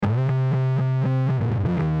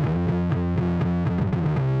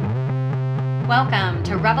Welcome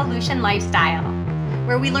to Revolution Lifestyle,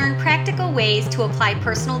 where we learn practical ways to apply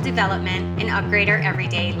personal development and upgrade our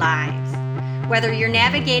everyday lives. Whether you're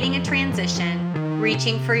navigating a transition,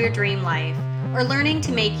 reaching for your dream life, or learning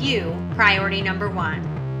to make you priority number one,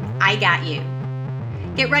 I got you.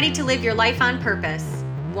 Get ready to live your life on purpose,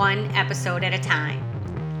 one episode at a time.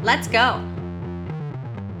 Let's go.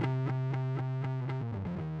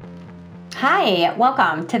 Hi,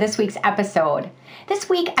 welcome to this week's episode. This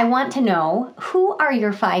week, I want to know, who are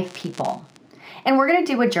your 5 people? And we're going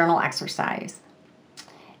to do a journal exercise.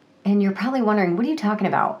 And you're probably wondering, what are you talking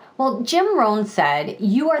about? Well, Jim Rohn said,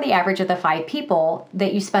 you are the average of the 5 people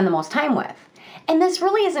that you spend the most time with. And this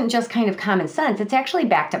really isn't just kind of common sense. It's actually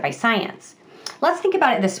backed up by science. Let's think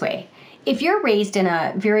about it this way. If you're raised in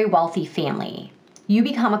a very wealthy family, you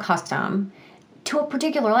become accustomed to a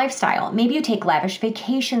particular lifestyle. Maybe you take lavish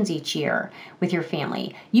vacations each year with your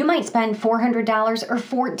family. You might spend $400 or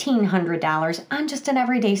 $1,400 on just an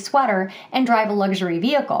everyday sweater and drive a luxury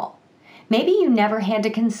vehicle. Maybe you never had to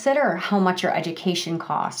consider how much your education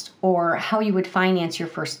cost or how you would finance your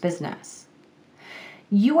first business.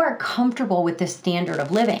 You are comfortable with this standard of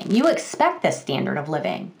living. You expect this standard of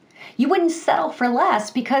living. You wouldn't settle for less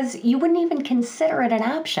because you wouldn't even consider it an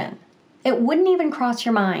option. It wouldn't even cross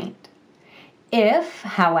your mind. If,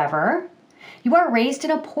 however, you are raised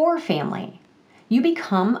in a poor family, you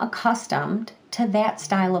become accustomed to that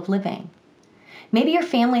style of living. Maybe your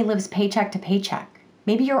family lives paycheck to paycheck.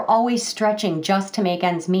 Maybe you're always stretching just to make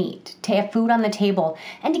ends meet, to have food on the table,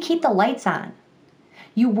 and to keep the lights on.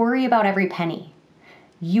 You worry about every penny.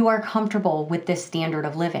 You are comfortable with this standard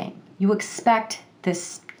of living. You expect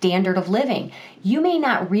this standard of living. You may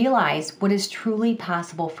not realize what is truly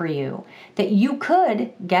possible for you, that you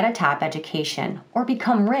could get a top education or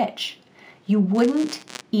become rich. You wouldn't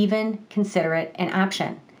even consider it an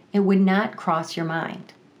option. It would not cross your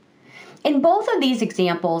mind. In both of these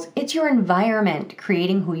examples, it's your environment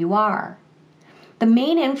creating who you are. The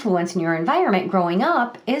main influence in your environment growing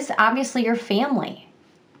up is obviously your family.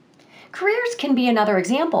 Careers can be another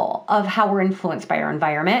example of how we're influenced by our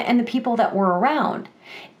environment and the people that we're around.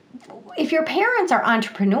 If your parents are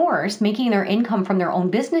entrepreneurs making their income from their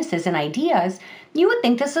own businesses and ideas, you would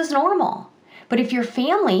think this is normal. But if your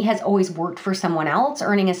family has always worked for someone else,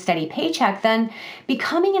 earning a steady paycheck, then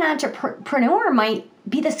becoming an entrepreneur might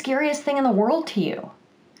be the scariest thing in the world to you.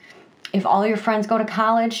 If all your friends go to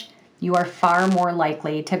college, you are far more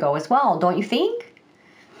likely to go as well, don't you think?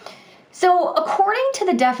 So, according to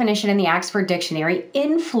the definition in the Oxford Dictionary,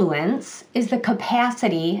 influence is the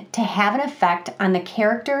capacity to have an effect on the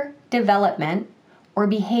character, development, or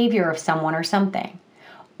behavior of someone or something,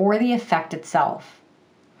 or the effect itself.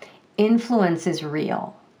 Influence is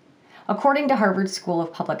real. According to Harvard School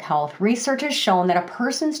of Public Health, research has shown that a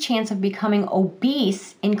person's chance of becoming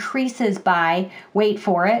obese increases by, wait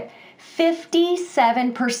for it,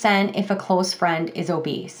 57% if a close friend is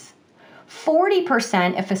obese.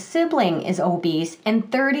 40% if a sibling is obese, and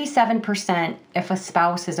 37% if a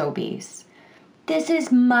spouse is obese. This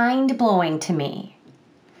is mind-blowing to me.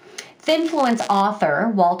 Thinfluence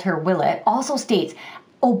author Walter Willett also states,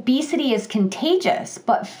 obesity is contagious,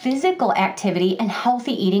 but physical activity and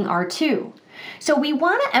healthy eating are too. So we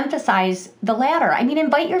want to emphasize the latter.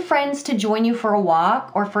 Invite your friends to join you for a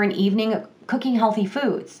walk or for an evening cooking healthy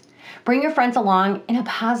foods. Bring your friends along in a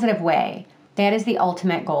positive way. That is the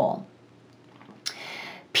ultimate goal.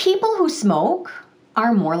 People who smoke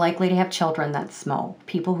are more likely to have children that smoke.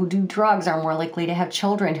 People who do drugs are more likely to have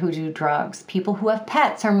children who do drugs. People who have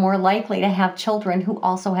pets are more likely to have children who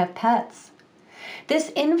also have pets.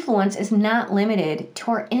 This influence is not limited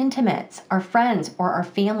to our intimates, our friends, or our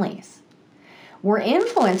families. We're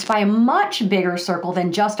influenced by a much bigger circle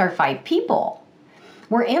than just our 5 people.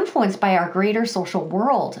 We're influenced by our greater social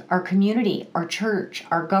world, our community, our church,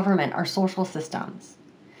 our government, our social systems.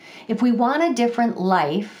 If we want a different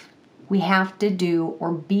life, we have to do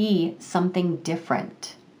or be something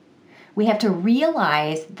different. We have to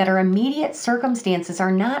realize that our immediate circumstances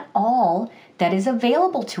are not all that is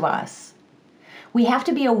available to us. We have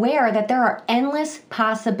to be aware that there are endless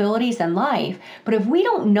possibilities in life, but if we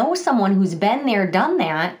don't know someone who's been there, done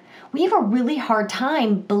that, we have a really hard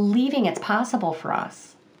time believing it's possible for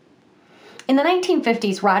us. In the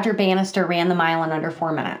 1950s, Roger Bannister ran the mile in under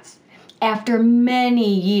 4 minutes. After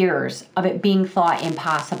many years of it being thought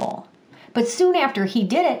impossible. But soon after he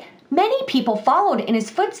did it, many people followed in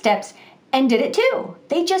his footsteps and did it too.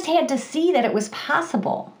 They just had to see that it was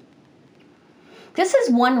possible. This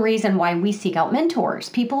is one reason why we seek out mentors,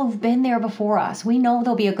 people who've been there before us. We know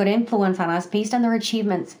they'll be a good influence on us based on their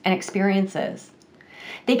achievements and experiences.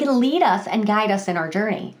 They can lead us and guide us in our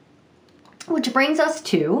journey. Which brings us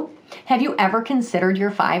to Have you ever considered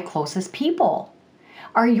your 5 closest people?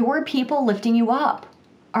 Are your people lifting you up?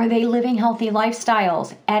 Are they living healthy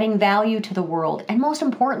lifestyles, adding value to the world? And most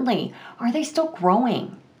importantly, are they still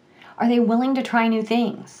growing? Are they willing to try new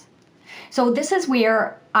things? So this is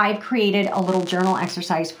where I've created a little journal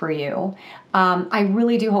exercise for you. I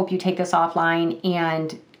really do hope you take this offline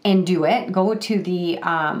and do it. Go to the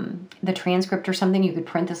transcript or something. You could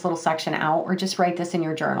print this little section out or just write this in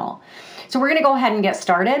your journal. So we're going to go ahead and get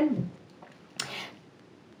started.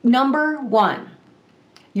 Number 1,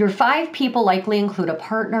 your 5 people likely include a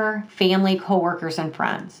partner, family, coworkers, and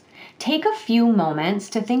friends. Take a few moments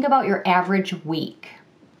to think about your average week.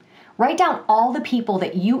 Write down all the people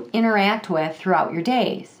that you interact with throughout your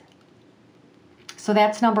days. So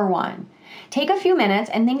that's number 1. Take a few minutes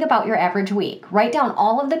and think about your average week. Write down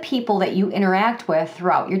all of the people that you interact with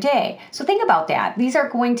throughout your day. So think about that. These are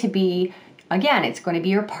going to be, again, it's going to be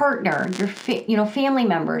your partner, your family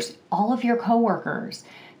members, all of your coworkers,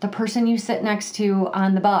 the person you sit next to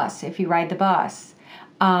on the bus if you ride the bus,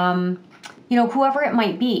 whoever it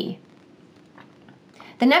might be.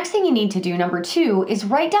 The next thing you need to do, number 2, is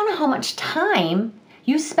write down how much time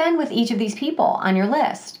you spend with each of these people on your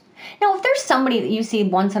list. Now, if there's somebody that you see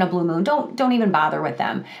once in a blue moon, don't even bother with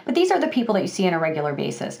them. But these are the people that you see on a regular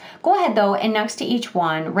basis. Go ahead, though, and next to each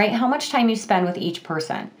one, write how much time you spend with each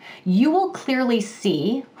person. You will clearly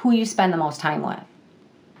see who you spend the most time with.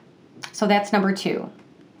 So that's number 2.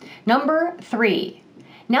 Number 3,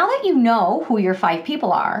 now that you know who your 5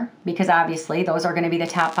 people are, because obviously those are going to be the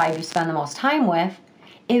top 5 you spend the most time with,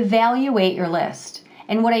 evaluate your list.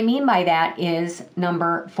 And what I mean by that is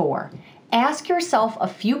number 4. Ask yourself a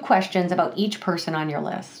few questions about each person on your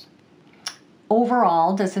list.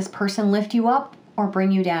 Overall, does this person lift you up or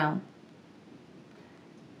bring you down?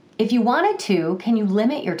 If you wanted to, can you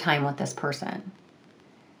limit your time with this person?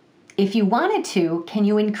 If you wanted to, can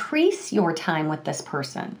you increase your time with this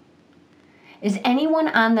person? Is anyone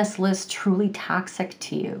on this list truly toxic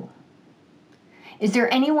to you? Is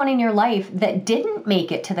there anyone in your life that didn't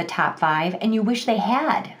make it to the top 5 and you wish they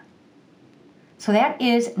had? So that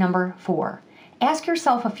is number 4. Ask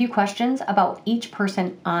yourself a few questions about each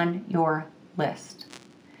person on your list.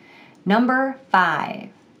 Number 5,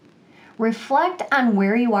 reflect on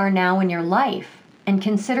where you are now in your life and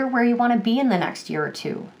consider where you want to be in the next year or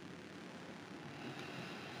 2.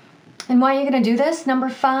 And why are you going to do this? Number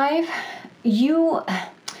 5, do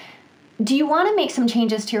you want to make some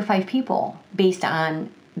changes to your 5 people based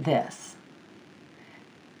on this?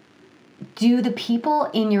 Do the people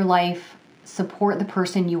in your life support the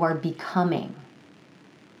person you are becoming?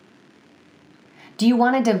 Do you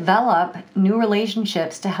want to develop new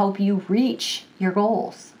relationships to help you reach your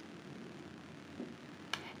goals?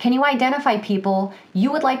 Can you identify people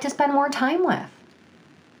you would like to spend more time with?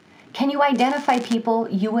 Can you identify people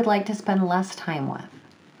you would like to spend less time with?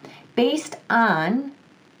 Based on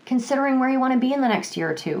considering where you want to be in the next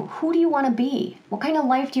year or 2. Who do you want to be? What kind of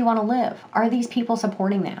life do you want to live? Are these people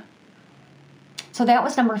supporting that? So that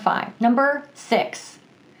was number 5. Number 6,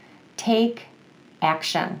 take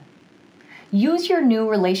action. Use your new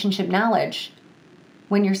relationship knowledge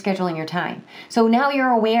when you're scheduling your time. So now you're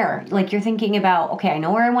aware, like you're thinking about, okay, I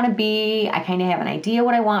know where I want to be. I kind of have an idea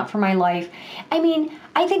what I want for my life.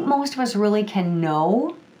 I think most of us really can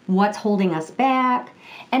know what's holding us back,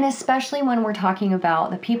 and especially when we're talking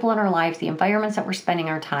about the people in our lives, the environments that we're spending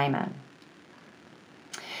our time in.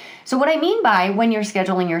 So what I mean by when you're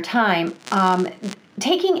scheduling your time,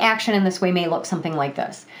 taking action in this way may look something like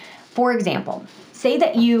this. For example, say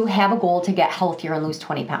that you have a goal to get healthier and lose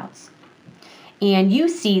 20 pounds. And you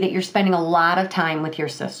see that you're spending a lot of time with your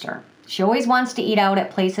sister. She always wants to eat out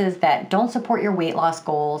at places that don't support your weight loss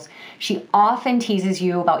goals. She often teases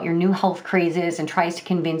you about your new health crazes and tries to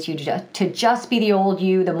convince you to just be the old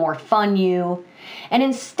you, the more fun you. And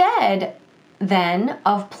instead, then,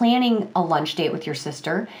 of planning a lunch date with your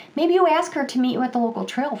sister, maybe you ask her to meet you at the local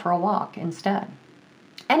trail for a walk instead.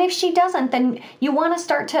 And if she doesn't, then you want to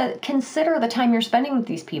start to consider the time you're spending with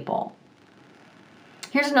these people.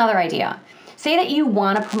 Here's another idea. Say that you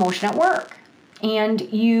want a promotion at work and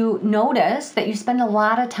you notice that you spend a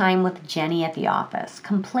lot of time with Jenny at the office,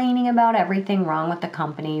 complaining about everything wrong with the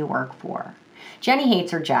company you work for. Jenny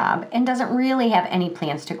hates her job and doesn't really have any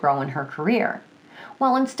plans to grow in her career.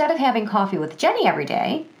 Well, instead of having coffee with Jenny every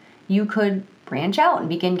day, you could branch out and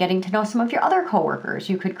begin getting to know some of your other coworkers.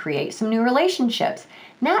 You could create some new relationships,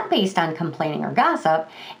 not based on complaining or gossip,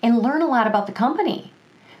 and learn a lot about the company.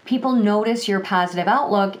 People notice your positive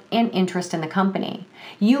outlook and interest in the company.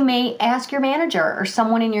 You may ask your manager or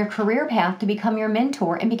someone in your career path to become your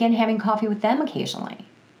mentor and begin having coffee with them occasionally.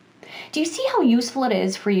 Do you see how useful it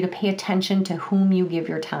is for you to pay attention to whom you give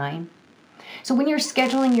your time? So when you're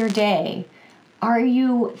scheduling your day, are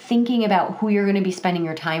you thinking about who you're going to be spending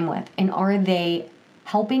your time with? And are they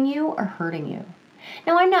helping you or hurting you?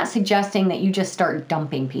 Now, I'm not suggesting that you just start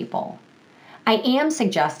dumping people. I am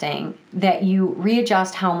suggesting that you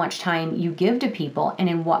readjust how much time you give to people and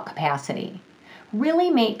in what capacity.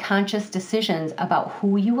 Really make conscious decisions about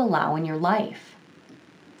who you allow in your life.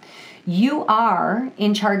 You are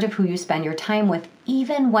in charge of who you spend your time with,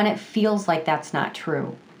 even when it feels like that's not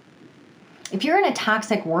true. If you're in a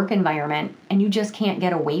toxic work environment and you just can't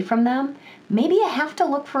get away from them, maybe you have to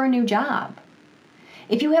look for a new job.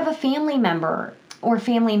 If you have a family member or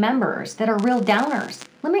family members that are real downers,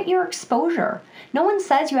 limit your exposure. No one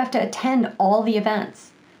says you have to attend all the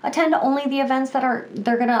events. Attend only the events they're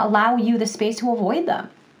going to allow you the space to avoid them.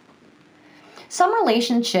 Some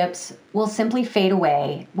relationships will simply fade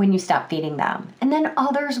away when you stop feeding them, and then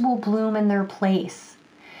others will bloom in their place.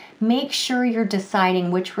 Make sure you're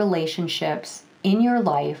deciding which relationships in your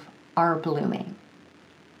life are blooming.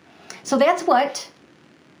 So that's what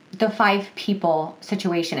the 5 people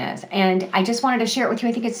situation is. And I just wanted to share it with you.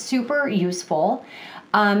 I think it's super useful.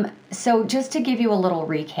 So just to give you a little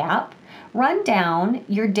recap, run down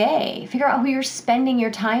your day. Figure out who you're spending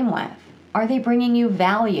your time with. Are they bringing you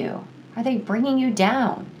value? Are they bringing you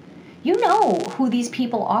down? You know who these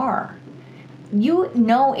people are. You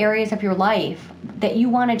know areas of your life that you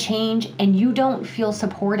want to change and you don't feel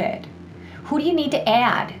supported. Who do you need to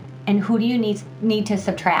add and who do you need to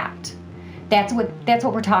subtract? That's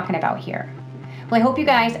what we're talking about here. Well, I hope you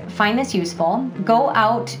guys find this useful. Go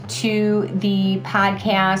out to the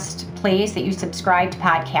podcast place that you subscribe to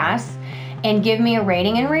podcasts and give me a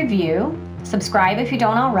rating and review. Subscribe if you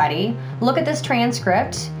don't already. Look at this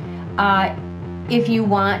transcript if you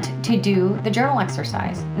want to do the journal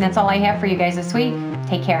exercise. And that's all I have for you guys this week.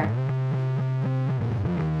 Take care.